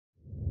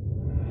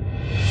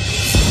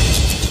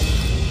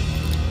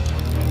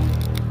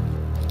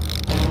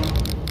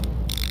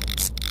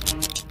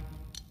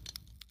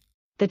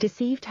The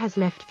Deceived has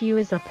left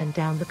viewers up and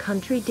down the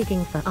country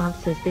digging for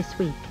answers this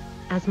week,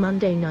 as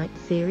Monday night's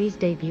series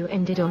debut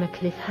ended on a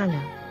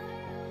cliffhanger.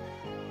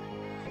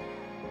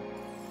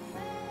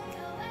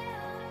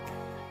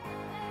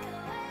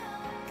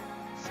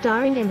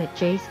 Starring Emmett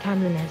J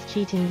Scanlan as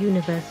cheating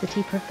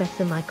university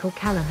professor Michael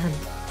Callaghan,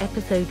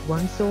 Episode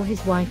 1 saw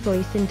his wife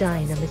Roisin die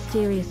in a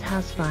mysterious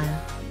house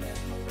fire.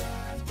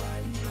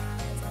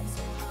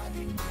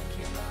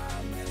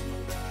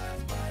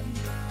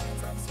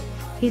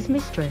 His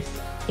mistress,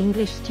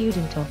 English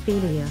student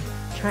Ophelia,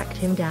 tracked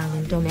him down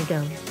in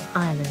Donegal,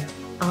 Ireland,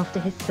 after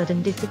his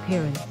sudden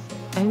disappearance,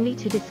 only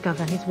to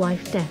discover his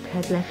wife's death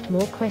had left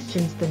more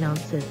questions than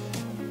answers.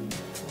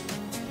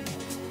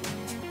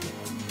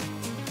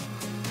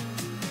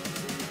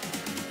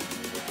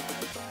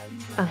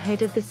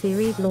 Ahead of the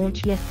series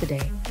launch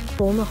yesterday,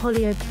 former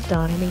Hollyoaks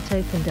star Emmett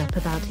opened up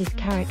about his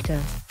character,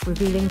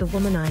 revealing the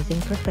womanizing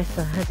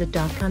professor has a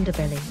dark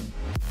underbelly.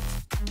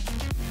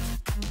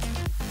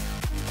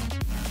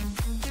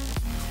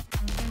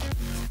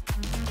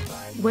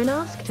 When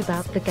asked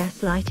about the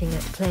gaslighting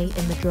at play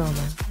in the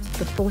drama,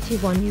 the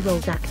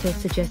 41-year-old actor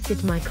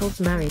suggested Michael's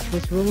marriage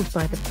was ruled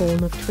by the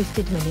form of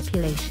twisted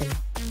manipulation.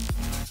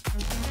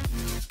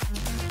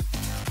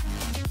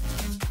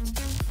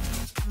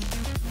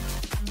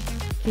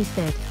 He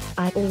said,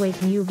 "I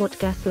always knew what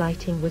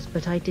gaslighting was,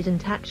 but I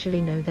didn't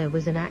actually know there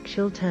was an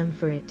actual term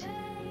for it.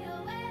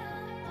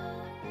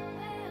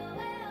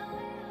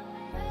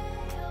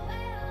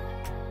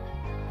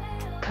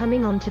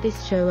 Coming onto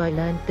this show I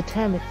learned the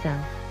term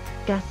itself.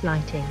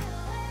 Gaslighting.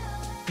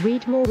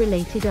 Read more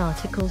related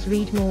articles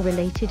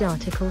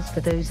for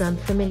those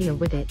unfamiliar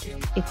with it.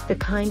 It's the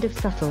kind of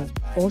subtle,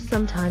 or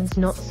sometimes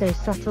not so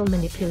subtle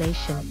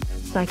manipulation,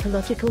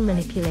 psychological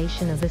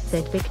manipulation of a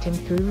said victim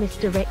through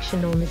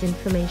misdirection or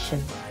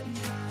misinformation.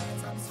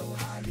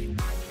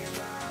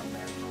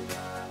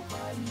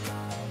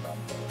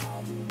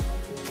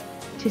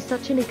 To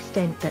such an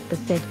extent that the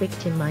said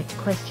victim might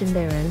question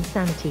their own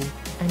sanity,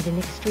 and in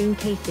extreme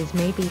cases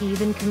maybe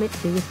even commit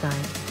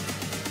suicide."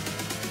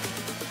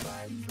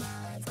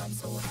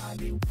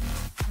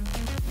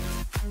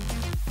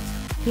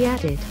 He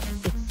added,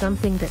 "It's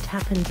something that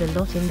happens a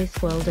lot in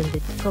this world, and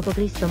it's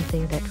probably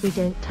something that we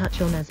don't touch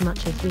on as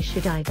much as we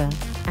should either,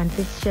 and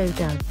this show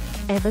does,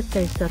 ever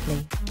so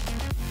subtly."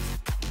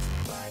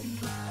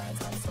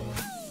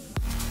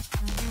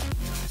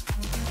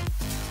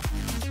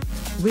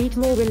 Read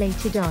more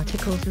related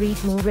articles.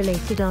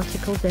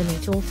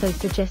 Emmett also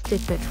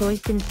suggested that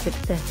Roisin's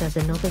success as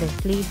a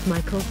novelist leaves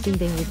Michael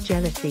seething with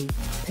jealousy,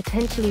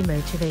 potentially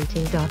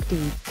motivating dark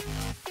deeds.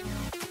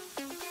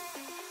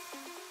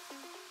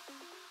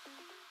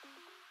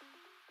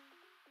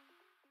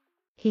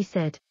 He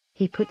said,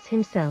 "He puts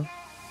himself,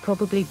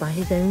 probably by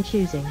his own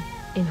choosing,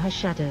 in her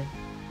shadow.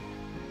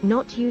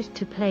 Not used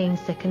to playing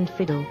second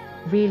fiddle,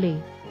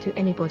 really, to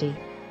anybody."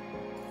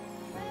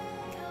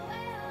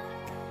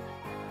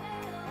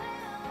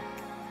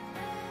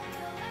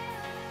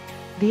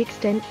 The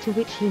extent to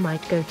which he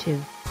might go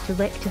to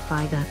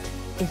rectify that,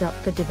 is up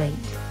for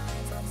debate.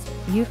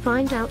 You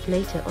find out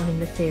later on in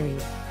the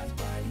series.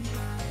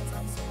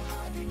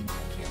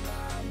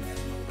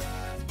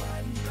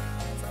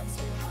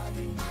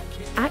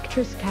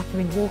 Actress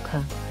Catherine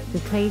Walker, who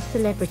plays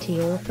celebrity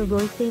author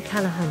Roisin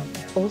Callaghan,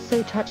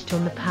 also touched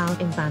on the power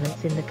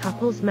imbalance in the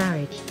couple's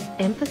marriage,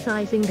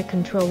 emphasizing the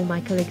control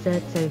Michael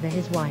exerts over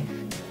his wife.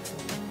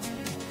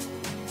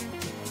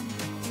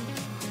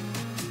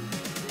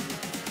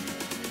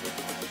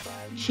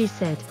 She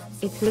said,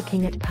 "It's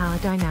looking at power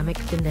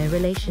dynamics in their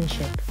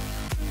relationship.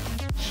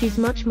 She's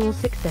much more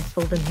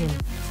successful than him.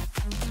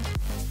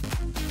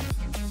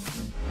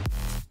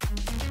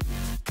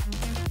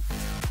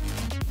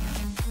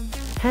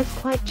 Has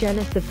quite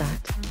jealous of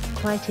that,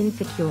 quite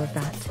insecure of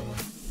that.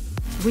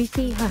 We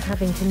see her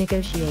having to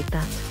negotiate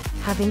that,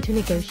 having to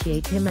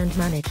negotiate him and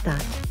manage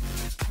that.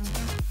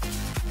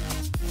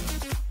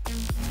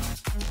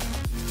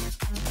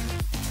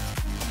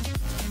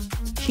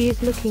 She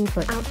is looking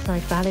for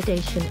outside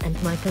validation,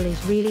 and Michael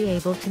is really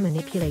able to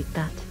manipulate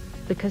that,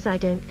 because I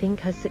don't think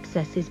her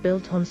success is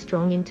built on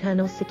strong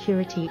internal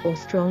security or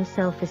strong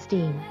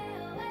self-esteem.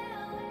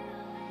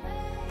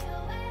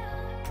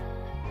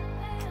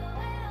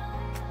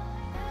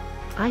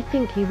 I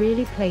think he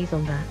really plays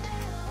on that."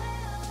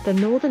 The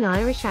Northern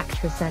Irish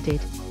actress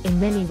added, "In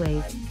many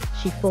ways,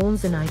 she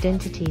forms an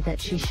identity that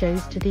she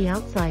shows to the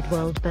outside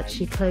world, but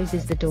she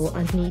closes the door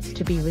and needs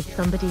to be with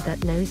somebody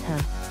that knows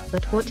her,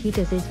 but what he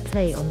does is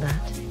play on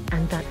that,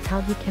 and that's how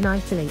he can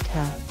isolate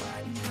her."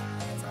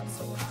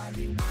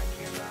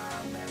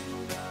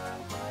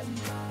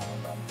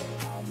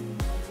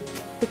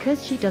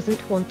 Because she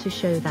doesn't want to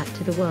show that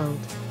to the world.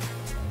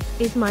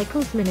 Is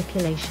Michael's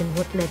manipulation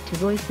what led to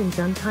Roisin's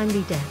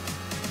untimely death?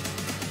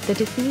 The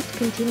Deceived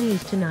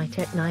continues tonight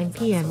at 9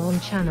 p.m.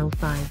 on Channel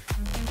 5.